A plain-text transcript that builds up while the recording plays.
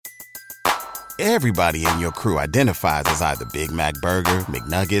Everybody in your crew identifies as either Big Mac Burger,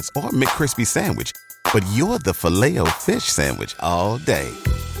 McNuggets, or McCrispy Sandwich. But you're the Filet-O-Fish Sandwich all day.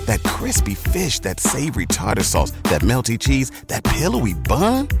 That crispy fish, that savory tartar sauce, that melty cheese, that pillowy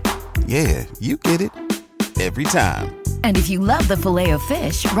bun. Yeah, you get it. Every time. And if you love the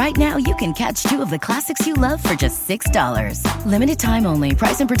Filet-O-Fish, right now you can catch two of the classics you love for just $6. Limited time only.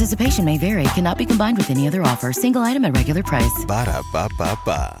 Price and participation may vary. Cannot be combined with any other offer. Single item at regular price.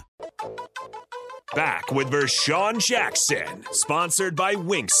 Ba-da-ba-ba-ba. Back with Vershawn Jackson, sponsored by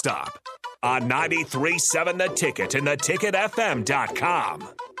Wingstop on 93.7 The Ticket and theticketfm.com.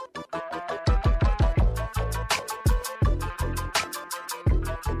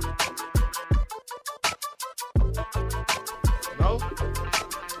 No?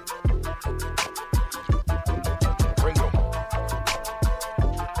 Bring them.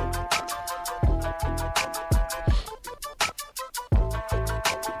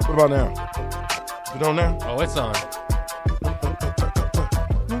 What about now? Is it on now? Oh, it's on.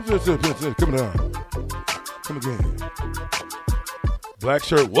 Come down. Come again. Black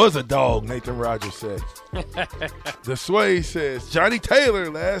shirt was a dog, Nathan Rogers says. The Sway says, Johnny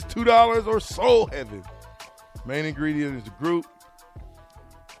Taylor, last $2 or soul heaven. Main ingredient is the group.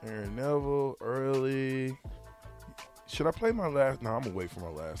 Aaron Neville, early. Should I play my last? No, I'm going to wait for my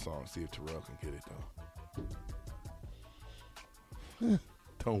last song, see if Terrell can get it, though.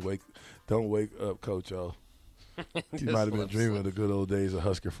 Don't wake up, Coach O. You might have been dreaming of the good old days of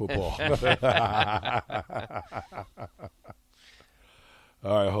Husker football.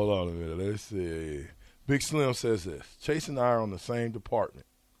 All right, hold on a minute. Let's see. Big Slim says this. Chase and I are on the same department.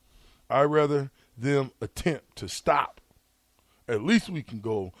 I'd rather them attempt to stop. At least we can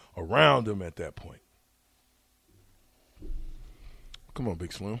go around them at that point. Come on,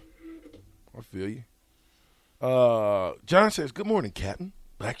 Big Slim. I feel you. John says, good morning, Captain.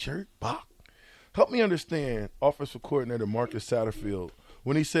 Black shirt, Bach. Help me understand offensive coordinator Marcus Satterfield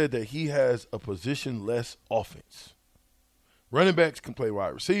when he said that he has a position-less offense. Running backs can play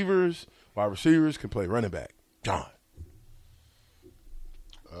wide receivers can play running back. John.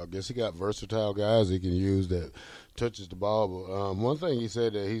 I guess he got versatile guys he can use that touches the ball. But one thing he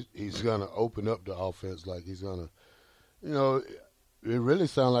said that he's going to open up the offense, like he's going to, it really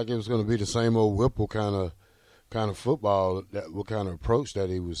sounded like it was going to be the same old Whipple kind of football, that what kind of approach that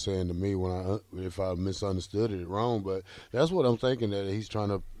he was saying to me if I misunderstood it wrong. But that's what I'm thinking, that he's trying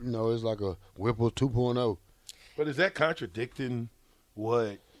to, it's like a Whipple 2.0. But is that contradicting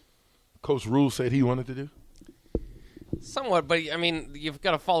what Coach Rule said he wanted to do? Somewhat, but, you've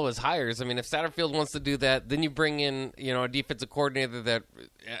got to follow his hires. If Satterfield wants to do that, then you bring in, a defensive coordinator that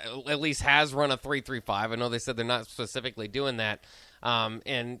at least has run a 3-3-5. I know they said they're not specifically doing that.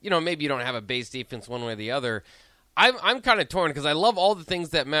 And, maybe you don't have a base defense one way or the other. I'm kind of torn because I love all the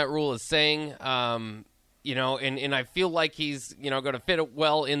things that Matt Rule is saying, and I feel like he's, going to fit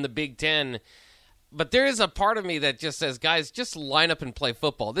well in the Big Ten. But there is a part of me that just says, guys, just line up and play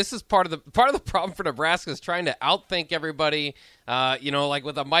football. This is part of the problem for Nebraska, is trying to outthink everybody, like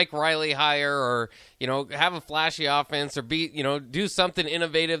with a Mike Riley hire, or, have a flashy offense, or do something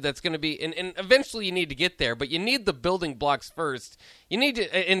innovative that's going to be, and eventually you need to get there, but you need the building blocks first. You need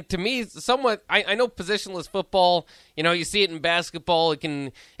to, and to me, somewhat, I know positionless football, you see it in basketball. It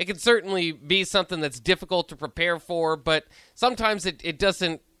can certainly be something that's difficult to prepare for, but sometimes it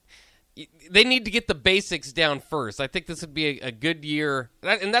doesn't. They need to get the basics down first. I think this would be a good year.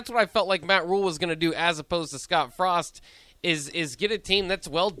 And that's what I felt like Matt Rule was going to do, as opposed to Scott Frost, is get a team that's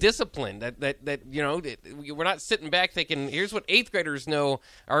well-disciplined. That we're not sitting back thinking, here's what 8th graders know,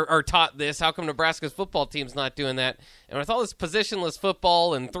 are taught this. How come Nebraska's football team's not doing that? And with all this positionless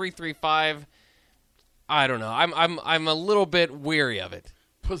football and 3-3-5, I don't know. I'm a little bit weary of it.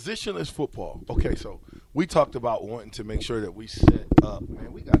 Positionless football. Okay, so we talked about wanting to make sure that we set up.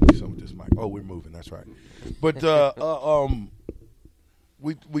 Man, we got to do something with this mic. Oh, we're moving. That's right. But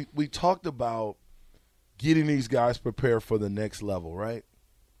we talked about getting these guys prepared for the next level, right?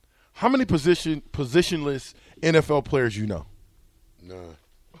 How many positionless NFL players you know? None.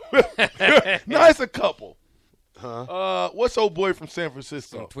 No, it's a couple. Huh? What's old boy from San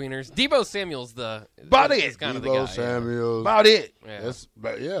Francisco? Some tweeners. Debo Samuel's about it. Kind of Debo the guy. Samuels. About it.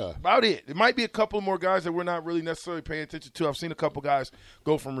 Yeah. About it. It might be a couple more guys that we're not really necessarily paying attention to. I've seen a couple guys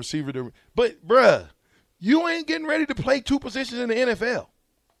go from receiver to – but, bruh, you ain't getting ready to play two positions in the NFL.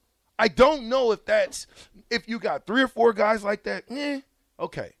 I don't know if you got 3 or 4 guys like that,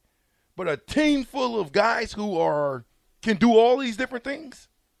 okay. But a team full of guys who can do all these different things,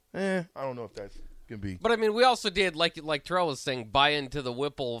 I don't know if that's can be. But, I mean, we also did, like Terrell was saying, buy into the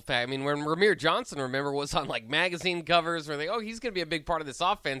Whipple fact. I mean, when Ramir Johnson, remember, was on, like, magazine covers where he's going to be a big part of this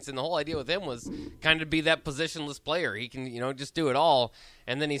offense, and the whole idea with him was kind of be that positionless player. He can, just do it all.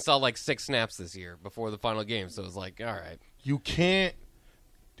 And then he saw, like, 6 snaps this year before the final game, so it was like, all right. You can't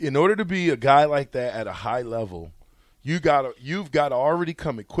 – in order to be a guy like that at a high level, you've got to already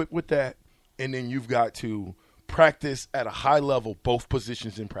come equipped with that, and then you've got to practice at a high level both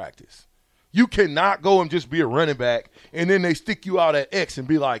positions in practice. You cannot go and just be a running back, and then they stick you out at X and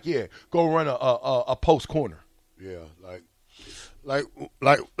be like, yeah, go run a post corner. Yeah, like,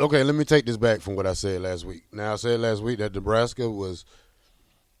 okay, let me take this back from what I said last week. Now, I said last week that Nebraska was,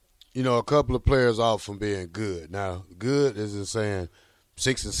 a couple of players off from being good. Now, good isn't saying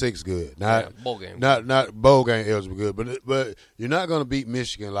 6-6 good. Not bowl game. Not bowl game eligible good, but you're not going to beat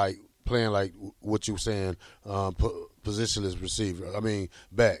Michigan like playing like what you're saying, positionless receiver. I mean,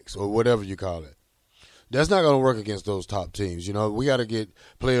 backs or whatever you call it. That's not going to work against those top teams. We got to get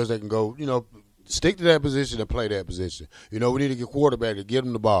players that can go, stick to that position and play that position. We need to get quarterback to get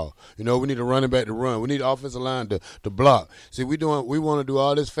them the ball. We need a running back to run. We need offensive line to block. See, we want to do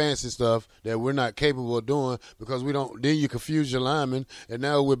all this fancy stuff that we're not capable of doing because we don't. Then you confuse your linemen, and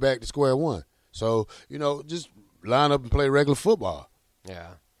now we're back to square one. So just line up and play regular football.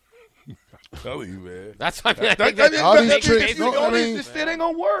 Yeah. I'm telling you, man. That's what I think. All these tricks, this shit ain't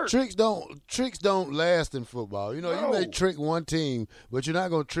gonna work. Tricks don't last in football. You may trick one team, but you're not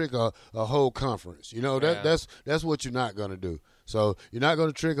gonna trick a whole conference. That's what you're not gonna do. So you're not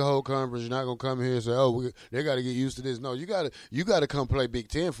gonna trick a whole conference. You're not gonna come here and say, they got to get used to this. No, you got to come play Big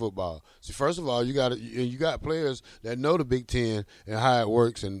Ten football. See, first of all, you got players that know the Big Ten and how it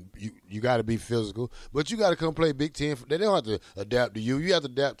works, and you got to be physical. But you got to come play Big Ten. They don't have to adapt to you. You have to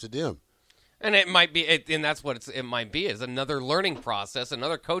adapt to them. And it might be, and that's what it might be, is another learning process,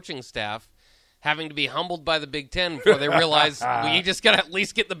 another coaching staff having to be humbled by the Big Ten before they realize you just got to at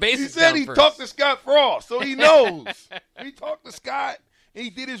least get the basics down. He said he talked to Scott Frost, so he knows. He talked to Scott, and he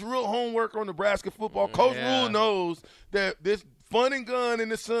did his real homework on Nebraska football. Coach Rule knows that this fun and gun in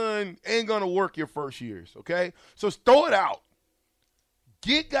the sun ain't going to work your first years, okay? So throw it out.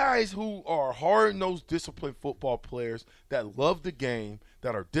 Get guys who are hard-nosed, disciplined football players that love the game,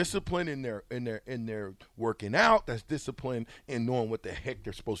 that are disciplined in their working out, that's disciplined in knowing what the heck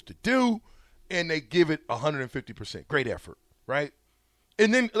they're supposed to do, and they give it 150%. Great effort, right?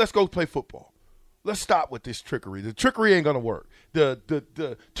 And then let's go play football. Let's stop with this trickery. The trickery ain't gonna work.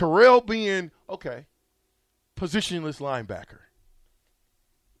 The Terrell being positionless linebacker.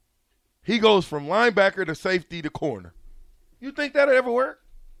 He goes from linebacker to safety to corner. You think that'll ever work?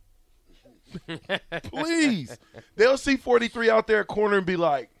 Please. They'll see 43 out there at corner and be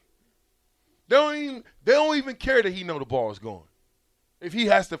like, they don't even care that he know the ball is going. If he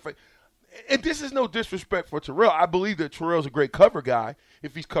has to and this is no disrespect for Terrell. I believe that Terrell's a great cover guy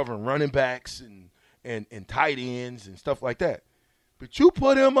if he's covering running backs and tight ends and stuff like that. But you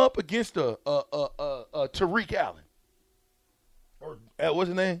put him up against a Tariq Allen. Or what's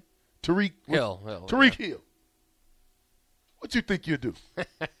his name? Tariq Hill. What you think you'll do?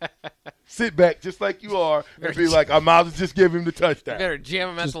 Sit back just like you are and be like, I might as well just give him the touchdown. You better jam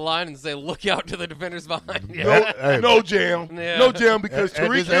him at the line and say, look out to the defenders behind you. No jam. Yeah. No jam because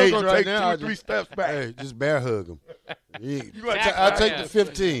Tariq Hill's going to take 2 or 3 steps back. Hey, just bear hug him. I'll take the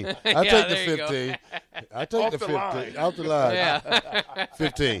 15. I'll take the 15. I'll take the 15. Off the line. Yeah.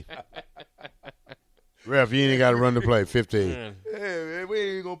 15. Ref, you ain't got to run the play. 15. Hey, man, we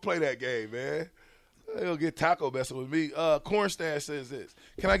ain't going to play that game, man. They'll get Taco messing with me. Cornstash says this.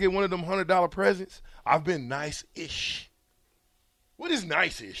 Can I get one of them $100 presents? I've been nice-ish. What is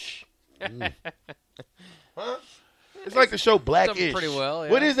nice-ish? Huh? It's like the show Black-ish. Pretty well,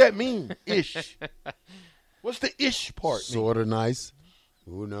 yeah. What does that mean, ish? What's the ish part? Sort of nice.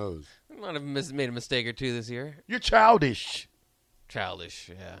 Who knows? I might have made a mistake or two this year. You're childish. Childish,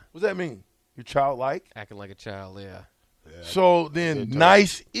 yeah. What does that mean? You're childlike? Acting like a child, yeah. So then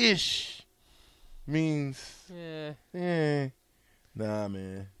nice-ish means, nah,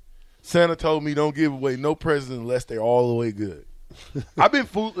 man. Santa told me don't give away no presents unless they're all the way good. I've been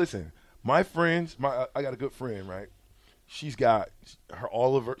fooled. Listen, my friends, I got a good friend, right? She's got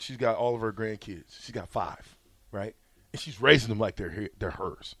all of her grandkids. She's got 5, right? And she's raising them like they're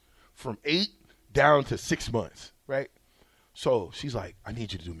hers, from 8 down to 6 months, right? So she's like, I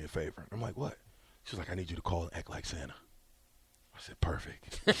need you to do me a favor. I'm like, what? She's like, I need you to call and act like Santa. I said,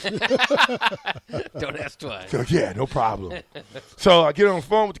 perfect. Don't ask twice. So, yeah, no problem. So I get on the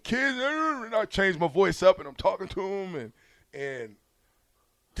phone with the kids, and I change my voice up, and I'm talking to them, and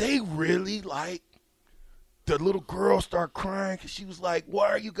they really like the little girl started crying because she was like, why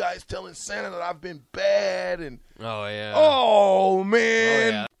are you guys telling Santa that I've been bad? And Oh, yeah. oh,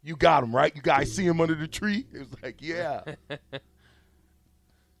 man. Oh, yeah. You got him, right? You guys see him under the tree? It was like, yeah.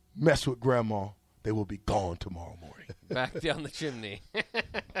 Mess with Grandma. They will be gone tomorrow morning. Back down the chimney.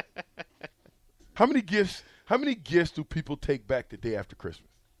 How many gifts do people take back the day after Christmas?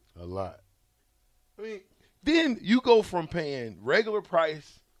 A lot. I mean, then you go from paying regular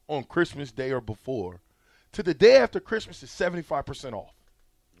price on Christmas Day or before to the day after Christmas is 75% off.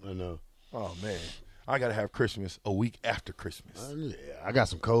 I know. Oh, man. I got to have Christmas a week after Christmas. Yeah, I got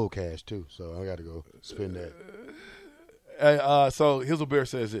some cold cash, too, so I got to go spend that. So Hizzlebear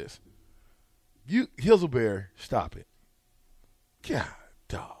says this. Hizzlebear, stop it. God,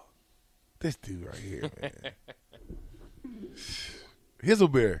 dog. This dude right here, man.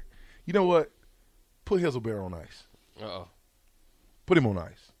 Hizzlebear. You know what? Put Hizzlebear on ice. Uh-oh. Put him on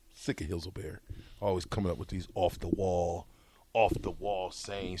ice. Sick of Hizzlebear. Always coming up with these off the wall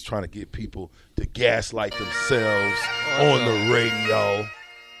sayings, trying to get people to gaslight themselves on the radio.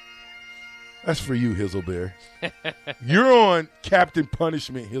 That's for you, Hizzlebear. You're on Captain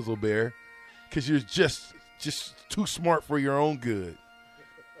Punishment, Hizzlebear, because you're just too smart for your own good.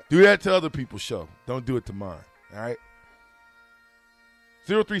 Do that to other people's show. Don't do it to mine. All right?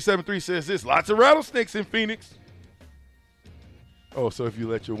 0373 says this. Lots of rattlesnakes in Phoenix. Oh, so if you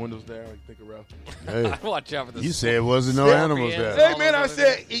let your windows down, you think of rattlesnakes? Hey, Watch out for the you said it wasn't no animals Scorpions. there. Hey, man, I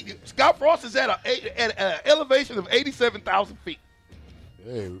said Scott Frost is at an elevation of 87,000 feet.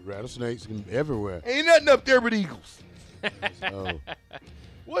 Hey, rattlesnakes everywhere. Ain't nothing up there but eagles. So,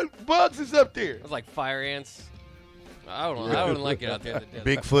 What bugs is up there? It was like fire ants. I don't know. I don't like it out there in the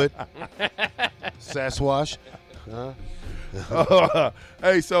desert. Bigfoot, Sasquatch. Huh?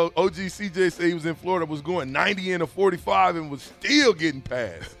 Hey, so OG CJ said he was in Florida, was going 90 in a 45 and was still getting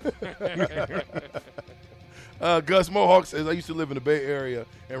past. Gus Mohawk says, I used to live in the Bay Area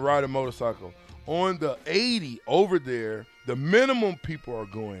and ride a motorcycle. On the 80 over there, the minimum people are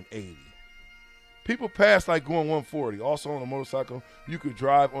going 80. People pass like going 140. Also on a motorcycle, you could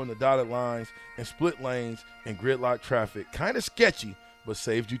drive on the dotted lines and split lanes and gridlock traffic. Kind of sketchy, but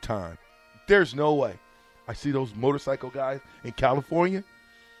saved you time. There's no way. I see those motorcycle guys in California,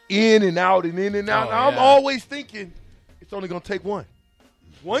 in and out and in and out. Oh, Now, I'm yeah. always thinking it's only going to take one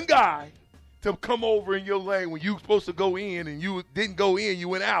guy to come over in your lane when you were supposed to go in and you didn't go in, you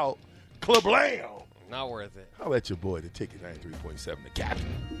went out. Clublam. Not worth it. I'll let your boy, the Ticket 93.7, the captain.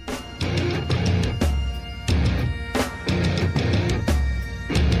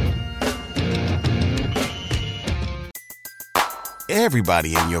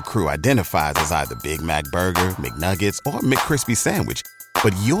 Everybody in your crew identifies as either Big Mac Burger, McNuggets, or McCrispy Sandwich.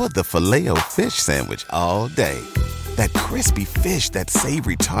 But you're the Filet-O-Fish Sandwich all day. That crispy fish, that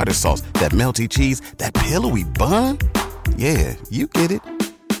savory tartar sauce, that melty cheese, that pillowy bun. Yeah, you get it.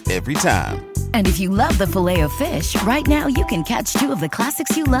 Every time. And if you love the Filet-O-Fish, right now you can catch two of the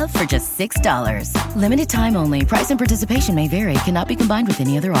classics you love for just $6. Limited time only. Price and participation may vary. Cannot be combined with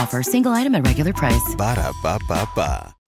any other offer. Single item at regular price. Ba-da-ba-ba-ba.